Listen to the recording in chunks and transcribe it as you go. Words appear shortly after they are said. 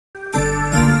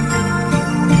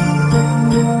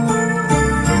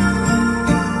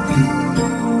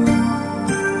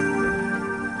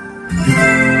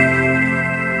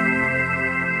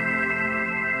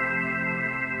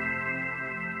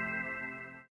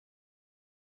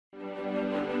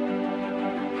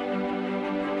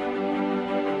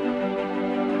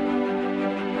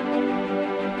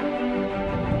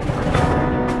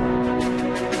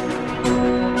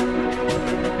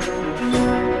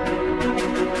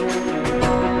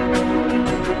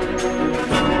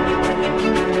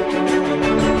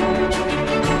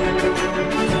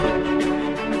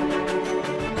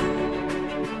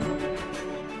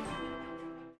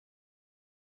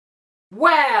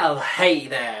Hey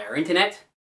there, Internet!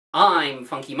 I'm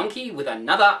Funky Monkey with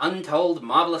another Untold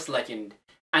Marvel-ous legend,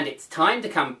 and it's time to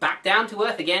come back down to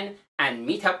Earth again and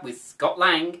meet up with Scott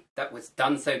Lang, that was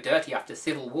done so dirty after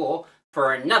Civil War,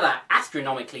 for another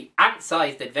astronomically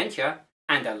ant-sized adventure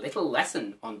and a little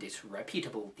lesson on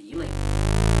disreputable dealing.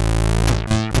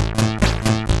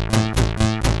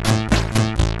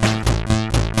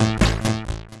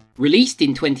 Released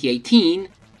in 2018,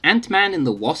 Ant-Man and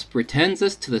the Wasp returns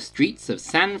us to the streets of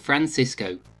San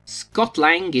Francisco. Scott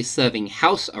Lang is serving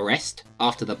house arrest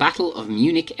after the Battle of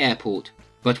Munich Airport,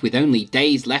 but with only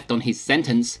days left on his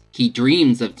sentence, he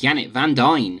dreams of Janet Van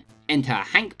Dyne. Enter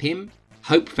Hank Pym,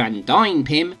 Hope Van Dyne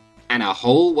Pym, and a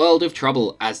whole world of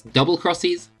trouble as double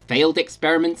crosses, failed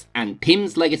experiments, and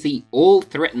Pym's legacy all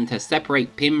threaten to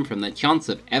separate Pym from the chance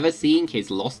of ever seeing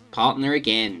his lost partner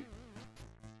again.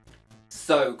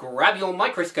 So grab your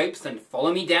microscopes and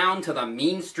follow me down to the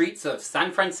mean streets of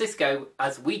San Francisco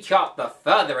as we chart the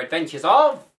further adventures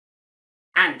of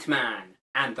Ant-Man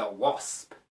and the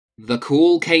Wasp. The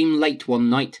call came late one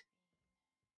night,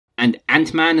 and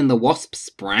Ant-Man and the Wasp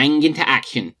sprang into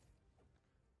action.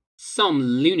 Some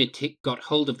lunatic got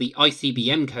hold of the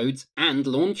ICBM codes and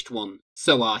launched one,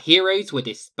 so our heroes were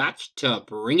dispatched to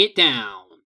bring it down.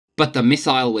 But the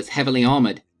missile was heavily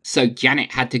armoured, so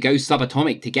Janet had to go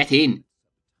subatomic to get in.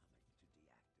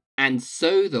 And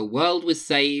so the world was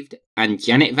saved, and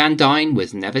Janet Van Dyne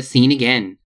was never seen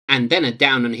again. And then a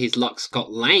down on his luck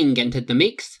Scott Lang entered the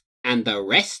mix, and the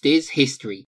rest is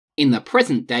history. In the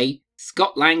present day,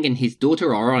 Scott Lang and his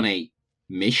daughter are on a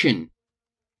mission.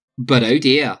 But oh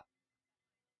dear.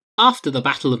 After the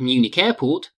Battle of Munich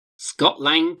Airport, Scott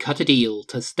Lang cut a deal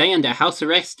to stay under house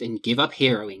arrest and give up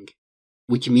heroing,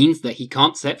 which means that he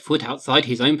can't set foot outside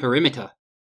his own perimeter.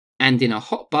 And in a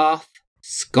hot bath,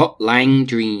 Scott Lang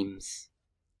dreams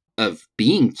of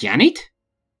being Janet?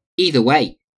 Either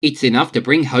way, it's enough to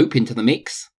bring hope into the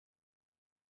mix.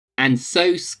 And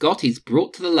so Scott is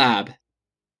brought to the lab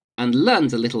and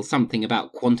learns a little something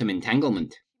about quantum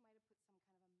entanglement.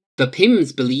 The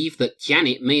Pyms believe that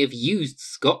Janet may have used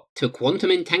Scott to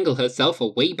quantum entangle herself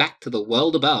away back to the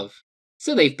world above,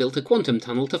 so they've built a quantum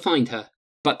tunnel to find her.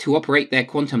 But to operate their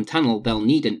quantum tunnel, they'll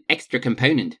need an extra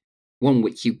component, one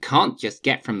which you can't just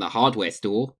get from the hardware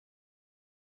store.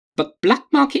 But black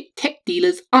market tech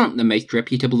dealers aren't the most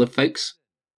reputable of folks.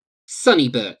 Sonny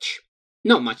Birch.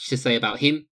 Not much to say about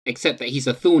him, except that he's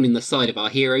a thorn in the side of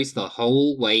our heroes the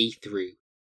whole way through.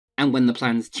 And when the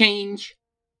plans change,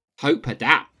 Hope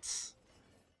adapts.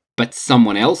 But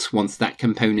someone else wants that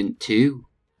component too.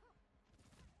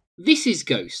 This is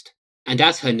Ghost, and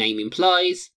as her name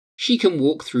implies, she can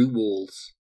walk through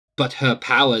walls. But her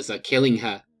powers are killing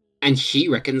her, and she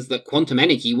reckons that quantum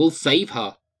energy will save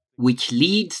her. Which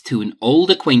leads to an old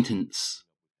acquaintance.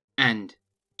 And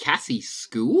Cassie's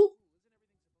school?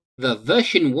 The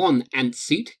version 1 ant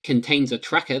suit contains a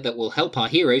tracker that will help our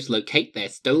heroes locate their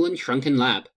stolen shrunken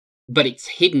lab. But it's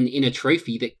hidden in a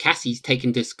trophy that Cassie's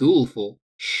taken to school for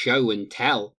show and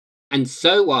tell. And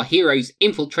so our heroes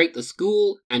infiltrate the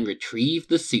school and retrieve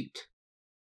the suit.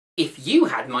 If you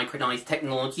had micronized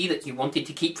technology that you wanted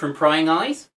to keep from prying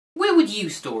eyes, where would you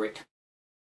store it?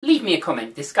 Leave me a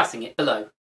comment discussing it below.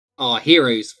 Our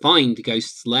heroes find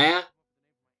Ghost's lair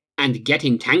and get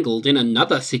entangled in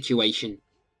another situation.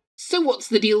 So what's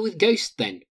the deal with Ghost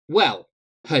then? Well,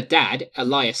 her dad,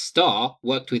 Elias Starr,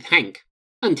 worked with Hank,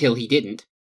 until he didn't,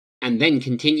 and then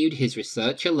continued his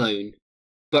research alone.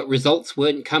 But results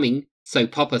weren't coming, so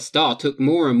Papa Starr took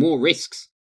more and more risks,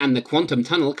 and the quantum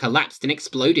tunnel collapsed and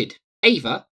exploded.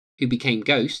 Ava, who became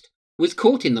Ghost, was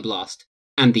caught in the blast,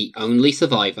 and the only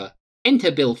survivor.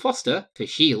 Enter Bill Foster, for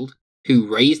S.H.I.E.L.D.,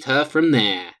 who raised her from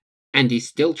there, and is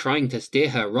still trying to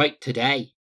steer her right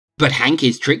today. But Hank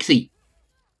is tricksy.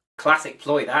 Classic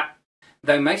ploy that,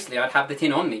 though mostly I'd have the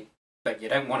tin on me, but you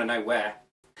don't want to know where.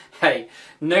 Hey,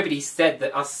 nobody said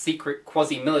that us secret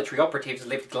quasi-military operatives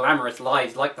lived glamorous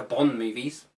lives like the Bond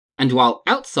movies. And while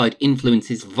outside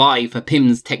influences vie for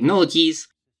Pym's technologies,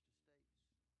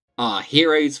 our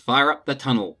heroes fire up the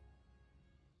tunnel.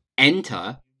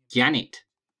 Enter Janet,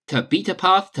 to beat a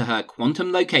path to her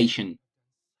quantum location.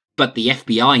 But the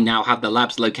FBI now have the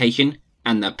lab's location,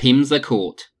 and the Pyms are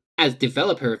caught. As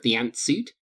developer of the ant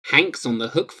suit, Hank's on the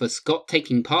hook for Scott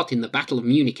taking part in the Battle of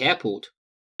Munich Airport,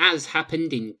 as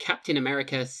happened in Captain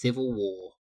America Civil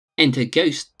War. Enter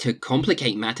Ghost to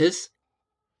complicate matters,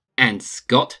 and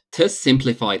Scott to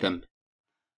simplify them.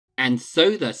 And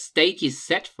so the stage is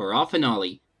set for our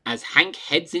finale, as Hank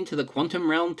heads into the quantum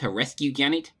realm to rescue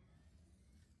Janet,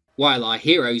 while our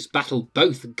heroes battle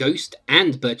both Ghost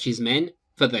and Birch's men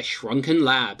for the shrunken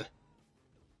lab.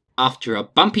 After a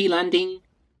bumpy landing,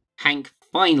 Hank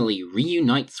finally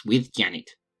reunites with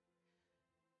Janet.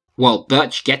 While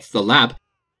Birch gets the lab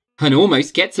and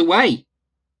almost gets away.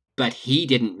 But he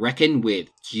didn't reckon with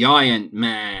Giant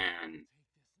Man.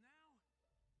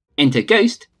 Enter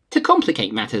Ghost to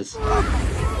complicate matters.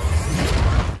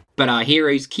 But our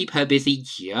heroes keep her busy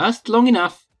just long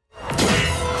enough.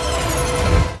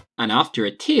 And after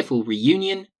a tearful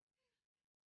reunion,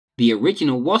 the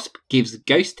original Wasp gives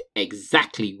Ghost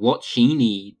exactly what she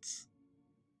needs.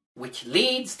 Which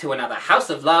leads to another House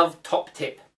of Love top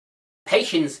tip.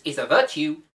 Patience is a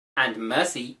virtue, and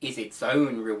mercy is its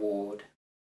own reward.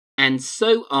 And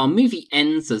so our movie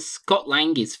ends as Scott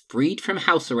Lang is freed from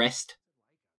house arrest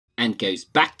and goes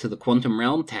back to the quantum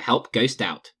realm to help Ghost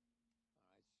out.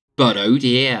 But oh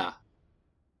dear.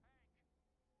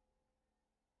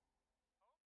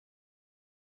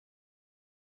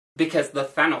 Because the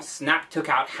Thanos snap took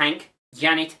out Hank,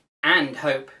 Janet, and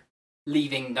Hope,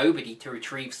 leaving nobody to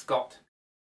retrieve Scott.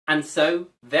 And so,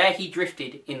 there he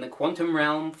drifted in the quantum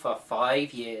realm for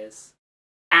 5 years.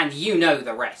 And you know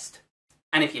the rest.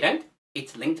 And if you don't,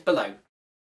 it's linked below.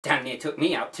 Damn near took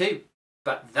me out too.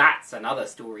 But that's another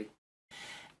story.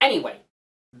 Anyway,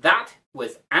 that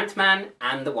was Ant-Man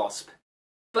and the Wasp.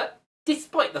 But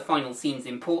despite the final scene's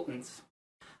importance,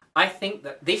 I think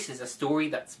that this is a story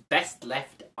that's best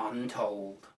left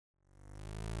untold.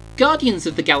 Guardians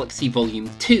of the Galaxy Volume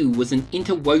 2 was an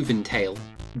interwoven tale,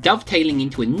 dovetailing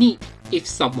into a neat, if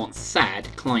somewhat sad,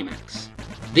 climax.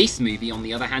 This movie, on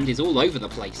the other hand, is all over the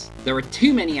place. There are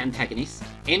too many antagonists,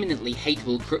 eminently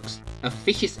hateable crooks,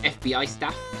 officious FBI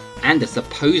staff, and a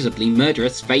supposedly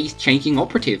murderous phase-changing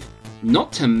operative.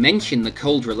 Not to mention the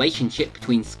cold relationship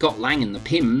between Scott Lang and the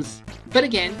Pyms. But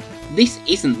again, this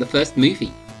isn't the first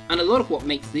movie, and a lot of what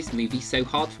makes this movie so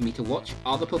hard for me to watch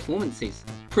are the performances,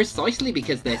 precisely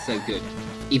because they're so good.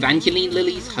 Evangeline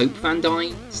Lilly's Hope Van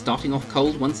Dyne, starting off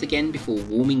cold once again before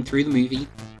warming through the movie.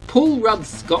 Paul Rudd's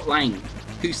Scott Lang,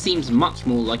 who seems much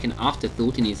more like an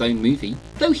afterthought in his own movie,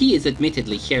 though he is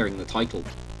admittedly sharing the title.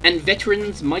 And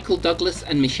veterans Michael Douglas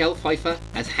and Michelle Pfeiffer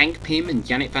as Hank Pym and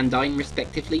Janet Van Dyne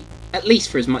respectively, at least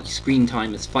for as much screen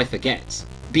time as Pfeiffer gets,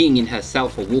 being in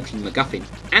herself a walking MacGuffin.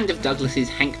 And of Douglas's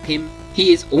Hank Pym,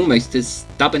 he is almost as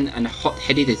stubborn and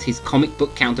hot-headed as his comic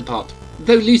book counterpart,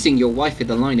 though losing your wife in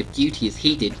the line of duty as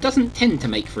he did doesn't tend to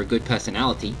make for a good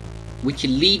personality. Which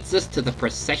leads us to the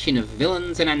procession of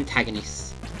villains and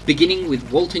antagonists, beginning with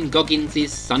Walton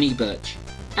Goggins' Sonny Birch,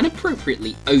 an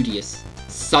appropriately odious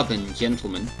southern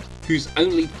gentleman whose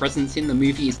only presence in the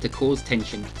movie is to cause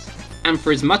tension. And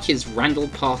for as much as Randall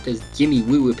Parker's Jimmy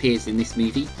Woo appears in this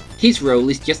movie, his role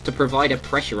is just to provide a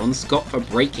pressure on Scott for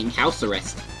breaking house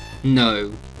arrest.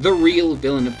 No, the real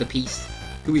villain of the piece,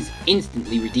 who is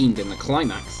instantly redeemed in the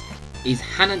climax, is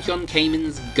Hannah John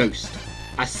Kamen's Ghost,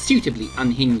 a suitably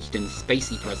unhinged and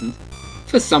spacey present,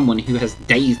 for someone who has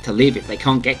days to live if they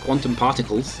can't get quantum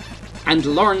particles. And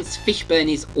Lawrence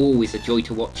Fishburne is always a joy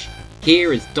to watch,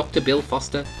 here as Dr. Bill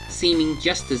Foster, seeming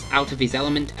just as out of his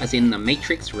element as in The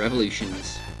Matrix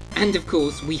Revolutions. And of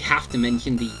course, we have to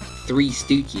mention the Three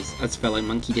Stooges, as Fellow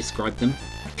Monkey described them: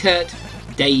 Kurt,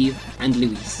 Dave, and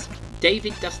Luis.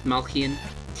 David Dastmalchian,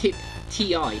 Tip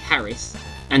T.I. Harris,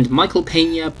 and Michael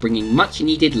Pena bringing much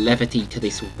needed levity to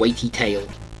this weighty tale.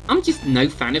 I'm just no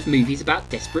fan of movies about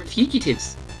desperate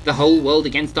fugitives. The whole world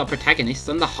against our protagonists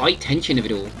and the high tension of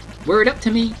it all. Were it up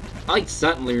to me, I'd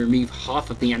certainly remove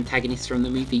half of the antagonists from the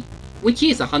movie, which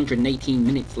is 118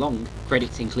 minutes long,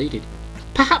 credits included.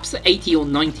 Perhaps at 80 or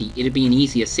 90 it'd be an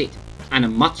easier sit, and a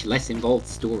much less involved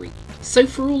story. So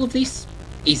for all of this,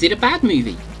 is it a bad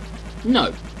movie?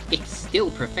 No, it's still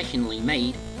professionally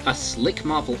made, a slick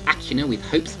Marvel actioner with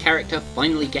Hope's character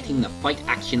finally getting the fight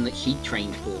action that she'd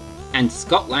trained for. And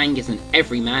Scott Lang is an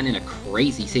everyman in a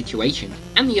crazy situation,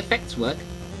 and the effects work,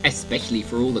 especially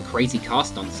for all the crazy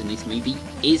cast stunts in this movie,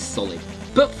 is solid.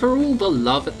 But for all the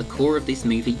love at the core of this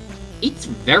movie, it's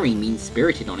very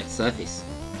mean-spirited on its surface.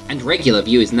 And regular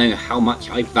viewers know how much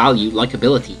I value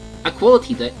likability, a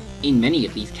quality that, in many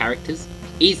of these characters,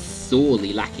 is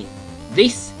sorely lacking.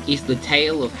 This is the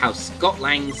tale of how Scott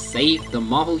Lang saved the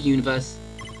Marvel Universe,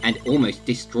 and almost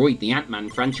destroyed the Ant-Man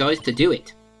franchise to do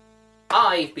it.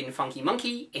 I've been Funky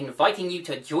Monkey, inviting you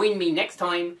to join me next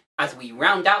time as we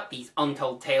round out these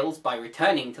untold tales by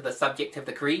returning to the subject of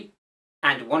the Kree,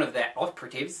 and one of their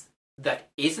operatives that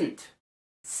isn't.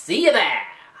 See you there!